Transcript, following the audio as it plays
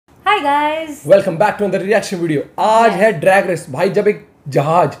Hi guys, welcome back to another reaction video. आज है drag race भाई। जब एक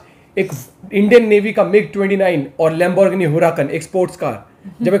जहाज, एक इंडियन नेवी का MiG-29 और लैम्बोर्गिनी हुराकन एक स्पोर्ट्स कार,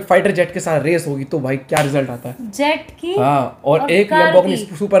 जब एक फाइटर जेट के साथ रेस होगी तो भाई क्या रिजल्ट आता है। जेट की और एक लैम्बोर्गिनी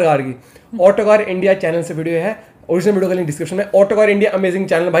सुपर कार की। ऑटोकार इंडिया चैनल से वीडियो है, ओरिजिनल वीडियो का लिंक डिस्क्रिप्शन में। ऑटोकार इंडिया अमेजिंग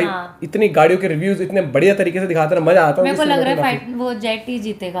चैनल भाई। इतनी गाड़ियों के रिव्यूज इतने बढ़िया तरीके से दिखाते हैं, मजा आता है। मेरे को लग रहा है वो जेट ही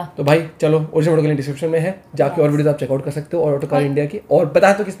जीतेगा। तो भाई चलो, ओरिजिनल वीडियो का लिंक डिस्क्रिप्शन में है, जाके और वीडियोस आप चेकआउट कर सकते हो। और ऑटोकार इंडिया की और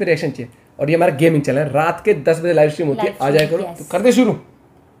बता दो किस पे रिएक्शन चाहिए। और ये हमारा गेमिंग चैनल है, रात के 10 बजे लाइव स्ट्रीम होती है, आ जाया करो। तो करते शुरू।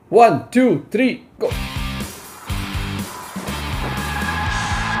 1 2 3 गो।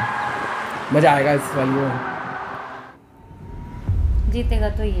 मजा आएगा इस वाली में। जीतेगा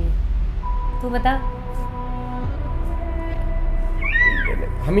तो ये तू बता।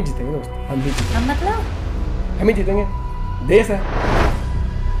 हम ही जीतेंगे दोस्त, हम ही जीतेंगे। हम मतलब हम ही जीतेंगे, देश है।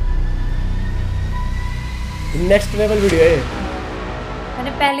 नेक्स्ट लेवल वीडियो है।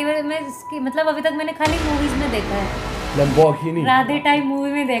 मैंने पहली बार में इसकी मतलब अभी तक मैंने खाली मूवीज में देखा है। लैम्बोर्गिनी राधे टाइप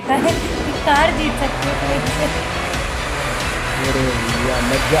मूवी में देखा है कि कार जीत सकती है। अरे यार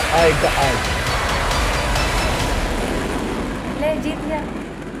मजा आएगा आज। ले जीत गया।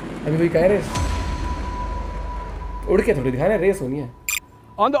 अभी कोई कह रेस उड़ के थोड़ी दिखाना, रेस होनी है।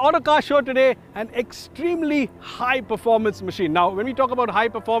 On the Autocar show today, an extremely high performance machine. Now, when we talk about high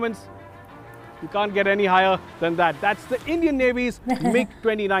performance, you can't get any higher than that. That's the Indian Navy's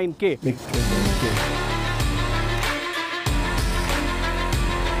MiG-29k.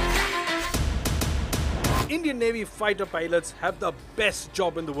 Indian Navy fighter pilots have the best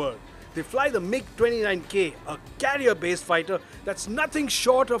job in the world. They fly the MiG-29k, a carrier-based fighter that's nothing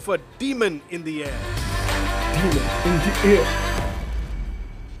short of a demon in the air. Demon in the air.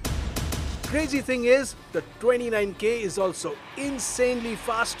 Crazy thing is, the 29k is also insanely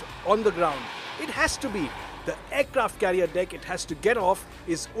fast on the ground. It has to be. The aircraft carrier deck it has to get off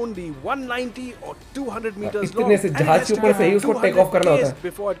is only 190 or 200 meters long. इतने से जहाज के ऊपर से ही उसको take off करना होता है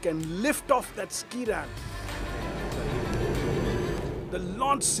before it can lift off that ski ramp. The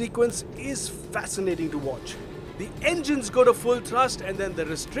launch sequence is fascinating to watch. The engines go to full thrust and then the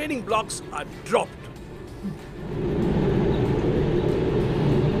restraining blocks are dropped.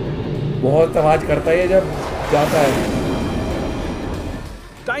 बहुत आवाज करता है जब जाता है।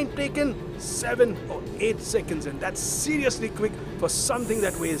 Time taken 7 or 8 seconds, and that's seriously quick for something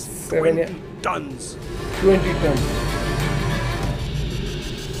that weighs 20 tons. 20 tons.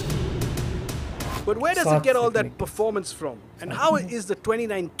 But where does it get all that performance from? And how is the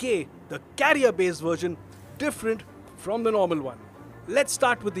 29k, the carrier-based version, different from the normal one? Let's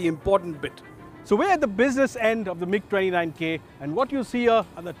start with the important bit. So we're at the business end of the MiG-29k, and what you see here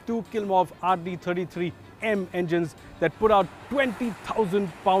are the 2 Kilmov RD33M engines that put out 20,000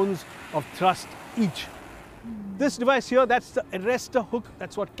 pounds of thrust each. This device here, that's the arrestor hook.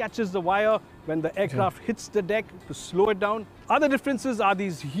 That's what catches the wire when the aircraft hits the deck to slow it down. Other differences are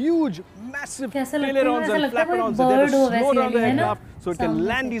these huge, massive ailerons and flaperons that are slow down the aircraft so it can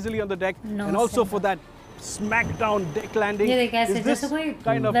land easily on the deck. And also for that smackdown deck landing is this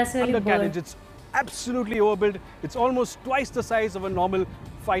kind of undercarriage. It's absolutely overbuilt. It's almost twice the size of a normal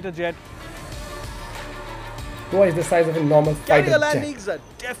fighter jet. Twice the size of a normal fighter jet. Carrier landings are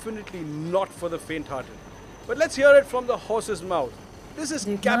definitely not for the faint-hearted. But let's hear it from the horse's mouth. This is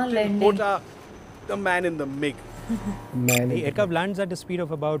Captain Hota, the man in the MiG. The aircraft lands at a speed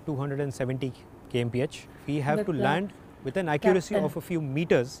of about 270 kmph. We have to land with an accuracy of a few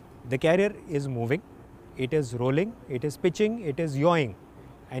meters. The carrier is moving, it is rolling, it is pitching, it is yawing.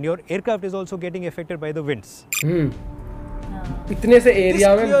 And your aircraft is also getting affected by the winds. इतने से area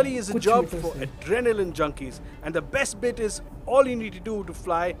में this clearly is a job for adrenaline junkies, and the best bit is all you need to do to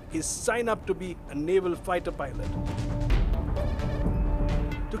fly is sign up to be a naval fighter pilot.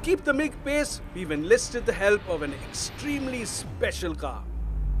 To keep the MiG pace, we've enlisted the help of an extremely special car.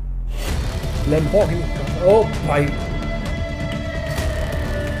 Lamborghini, oh भाई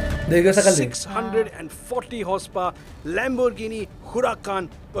 640 horsepower Lamborghini Huracán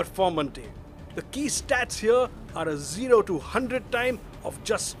Performante. The key stats here are a 0 to 100 time of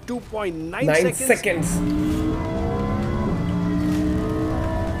just 2.9 seconds.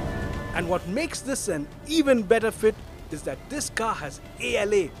 And what makes this an even better fit is that this car has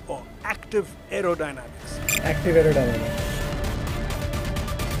ALA or active aerodynamics. Active aerodynamics.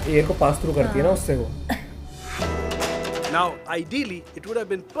 Air को pass through करती है ना उससे वो। Now, ideally, it would have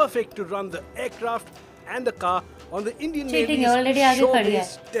been perfect to run the aircraft and the car on the Indian Navy's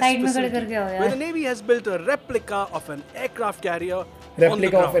shore-based test facility, where the Navy has built a replica of an aircraft carrier on the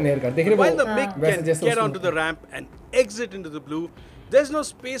ground. While the MiG can get onto the ramp and exit into the blue, there's no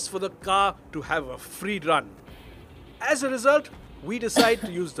space for the car to have a free run. As a result, we decide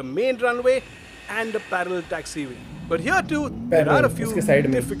to use the main runway and the parallel taxiway. But here too, there are a few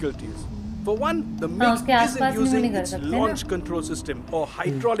difficulties. For one, the MiG isn't using its launch control system or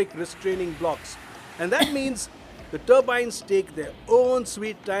hydraulic restraining blocks. And that means the turbines take their own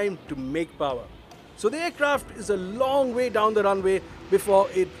sweet time to make power. So the aircraft is a long way down the runway before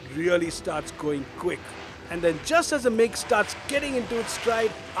it really starts going quick. And then just as the MiG starts getting into its stride,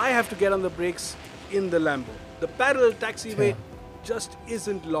 I have to get on the brakes in the Lambo. The parallel taxiway just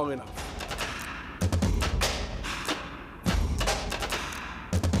isn't long enough.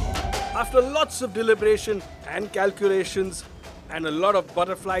 After lots of deliberation and calculations and a lot of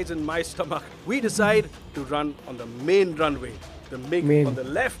butterflies in my stomach, we decide to run on the main runway. The MiG on the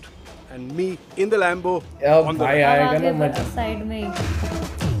left and me in the Lambo on the right. Side में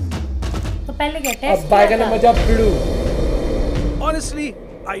तो पहले क्या test अब आएगा ना मजा भिड़ू. Honestly,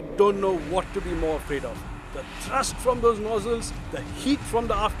 I don't know what to be more afraid of. The thrust from those nozzles, the heat from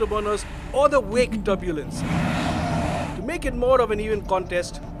the afterburners, or the wake turbulence. To make it more of an even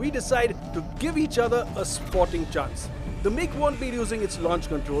contest, we decide to give each other a sporting chance. The MiG won't be using its launch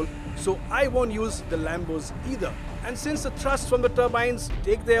control, so I won't use the Lambos either. And since the thrust from the turbines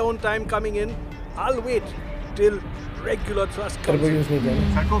take their own time coming in, I'll wait till regular thrust comes in.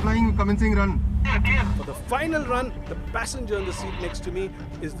 Satco flying, commencing run. For the final run, the passenger in the seat next to me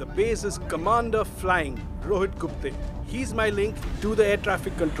is the base's commander flying, Rohit Gupte. He's my link to the air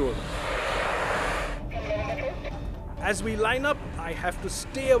traffic control. As we line up, I have to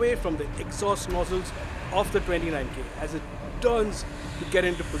stay away from the exhaust nozzles of the 29K as it turns to get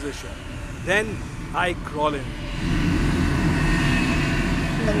into position. Then I crawl in.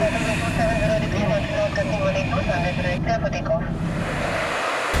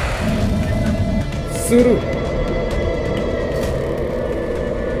 शुरू. ओ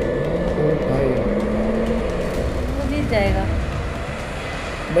भाई, वो जीत जाएगा.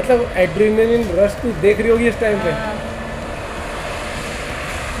 मतलब adrenaline rush तू देख रही होगी इस टाइम पे.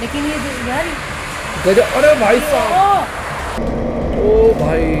 लेकिन ये यार गजब. अरे भाई साहब. ओ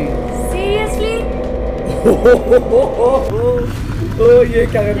भाई सीरियसली. ओ ये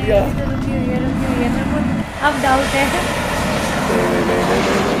क्या कर दिया. अब डाउट है.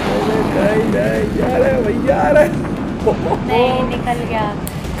 नहीं यार भैया. नहीं निकल गया.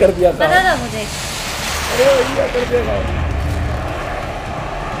 कर दिया था. पता था मुझे. अरे भैया कर दिया.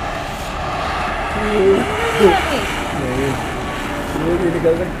 नहीं वो नहीं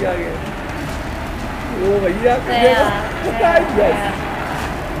निकल सकती आगे. वो भैया कर दिया.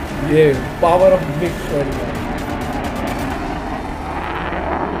 ये पावर ऑफ मिग.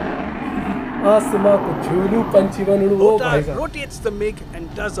 आसमां को झूलू पंछी बनूं. वो भाई साहब rotates the MiG and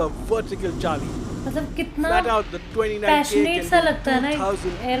does a vertical Charlie. मतलब कितना Flat out, the 29K passionate सा लगता है ना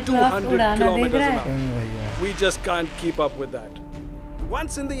एयरक्राफ्ट 2,200 उड़ाना. देख kilometers रहा an है. hour. We just can't keep up with that.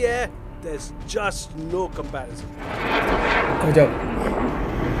 Once in the air, there's just no comparison. गजब.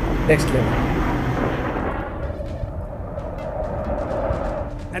 Next level.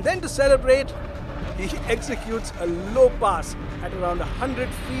 And then to celebrate, he executes a low pass at around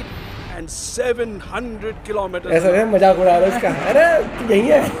 100 feet and 700 kilometers. ऐसा है मजाक उड़ा रहा है इसका. अरे तू यही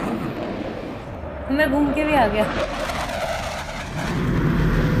है. मैं घूम के भी आ गया.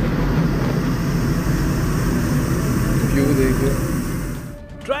 व्यू देखिए.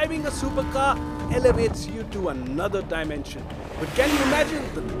 Driving a supercar elevates you to another dimension. But can you imagine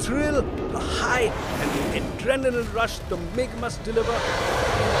the thrill, the high, and the adrenaline rush the MiG must deliver?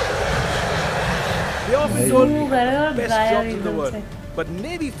 They often told me the best jobs in the world. But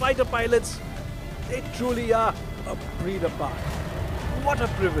Navy fighter pilots, they truly are a breed apart. What a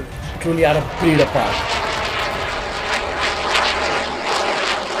privilege. Truly are a breed apart.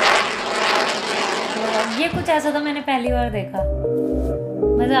 ये कुछ ऐसा था मैंने पहली बार देखा.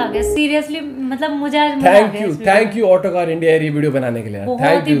 मजा आ गया. Seriously मतलब मुझे आज मजा आ गया. थैंक यू ऑटोकार इंडिया ये वीडियो बनाने के लिए.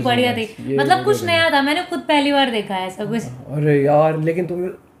 बहुत ही बढ़िया थी. मतलब कुछ नया था. मैंने खुद पहली बार देखा है ऐसा कुछ. अरे यार लेकिन तुम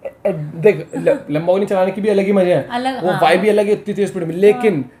देख लंबोर्गिनी चलाने की भी अलग ही मजे हैं. वो वाइब भी अलग है इतनी तेज स्पीड में.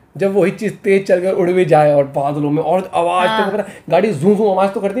 लेकिन जब वही चीज तेज चल कर उड़ भी जाए और बादलों में और आवाज तो पता गाड़ी जूं जूं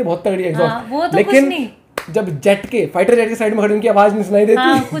आवाज तो करती है बहुत तगड़ी एग्जॉस्ट. लेकिन जब जेट के फाइटर जेट के साइड में खड़ी उनकी आवाज नहीं सुनाई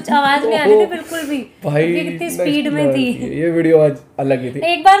देती. कुछ आवाज नहीं आ रही थी बिल्कुल भी. भाई कितनी स्पीड में थी. ये वीडियो आज अलग ही थी.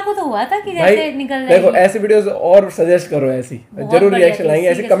 एक बार को तो हुआ था कि जैसे निकल जाएगी. देखो ऐसी वीडियोस और सजेस्ट करो. ऐसी जरूर रिएक्शन लाएंगे.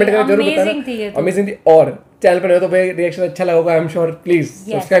 ऐसे कमेंट करके जरूर बताना. अमेजिंग थी. और चैनल पर तो भाई रिएक्शन अच्छा लगा होगा. I am sure. Please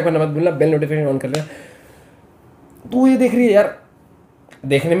subscribe करना मत भूलना. बेल नोटिफिकेशन ऑन कर लेना. तू ये देख रही है यार.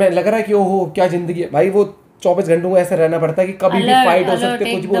 देखने में लग रहा है कि ओहो क्या जिंदगी है भाई. वो 24 घंटों को ऐसे रहना पड़ता है कि कभी भी फाइट हो सकती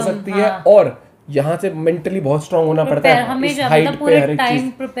है. कुछ भी हो सकती है. और यहाँ से मेंटली बहुत स्ट्रांग होना पड़ता है. हमेशा मतलब पूरे टाइम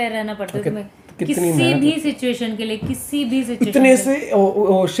प्रिपेयर रहना पड़ता है. कितनी किसी भी सिचुएशन के लिए, किसी भी सिचुएशन इतने से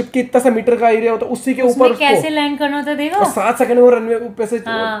शिप के इतना सा मीटर का एरिया होता है, उसी के ऊपर कैसे लैंड करना होता देखो, और 7 सेकंड में रनवे ऊपर से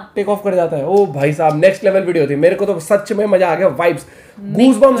टेक ऑफ कर जाता है। ओ भाई साहब नेक्स्ट लेवल वीडियो थी, मेरे को तो सच में मजा आ गया, वाइब्स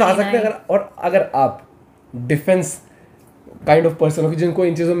गूज़बम्स आ सकते हैं। अगर आप डिफेंस काइंड ऑफ पर्सन हो कि जिनको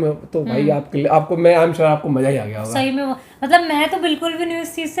इन चीजों में, तो भाई आपको मैं आई एम श्योर आपको मजा ही आ गया होगा। सही में मतलब मैं तो बिल्कुल भी नहीं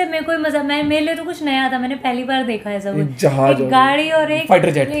इस चीज से, मेरे को मजा, मेरे लिए तो कुछ नया था, मैंने पहली बार देखा है सब, जहाज, गाड़ी और एक फाइटर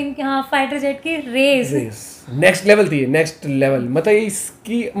जेट, हाँ फाइटर जेट की रेस नेक्स्ट लेवल थी, नेक्स्ट लेवल। मतलब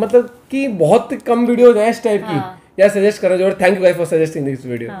इसकी मतलब कि बहुत कम वीडियोज हैं इस टाइप की यार, सजेस्ट करो जो। Thank you guys for suggesting this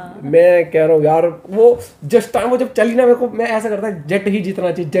video. मैं कह रहा हूँ यार, वो जस्ट टाइम वो जब चली ना, मेरे को मैं ऐसा करता है जेट ही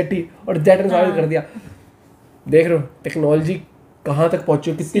जीतना चाहिए, जेट ही, और जेट ने साबित कर दिया। देख रहे हो टेक्नोलॉजी कहाँ तक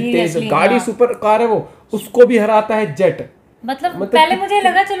पहुंची, कितनी तेज गाड़ी, सुपर कार है वो, उसको भी हराता है जेट। मतलब पहले मुझे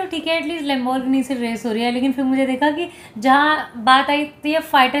लगा चलो ठीक है एटलीस्ट लैम्बोर्गिनी से रेस हो रही है, लेकिन फिर मुझे देखा कि जहाँ बात आई थी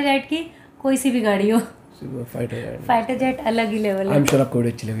फाइटर जेट की, कोई सी भी गाड़ी हो, फाइटर जेट अलग ही लेवल है। आई एम श्योर आपको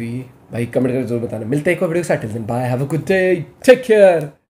वीडियो अच्छी लगी भाई, कमेंट करके जरूर बताना। मिलते हैं एक और वीडियो के साथ, bye, have a good day, take care.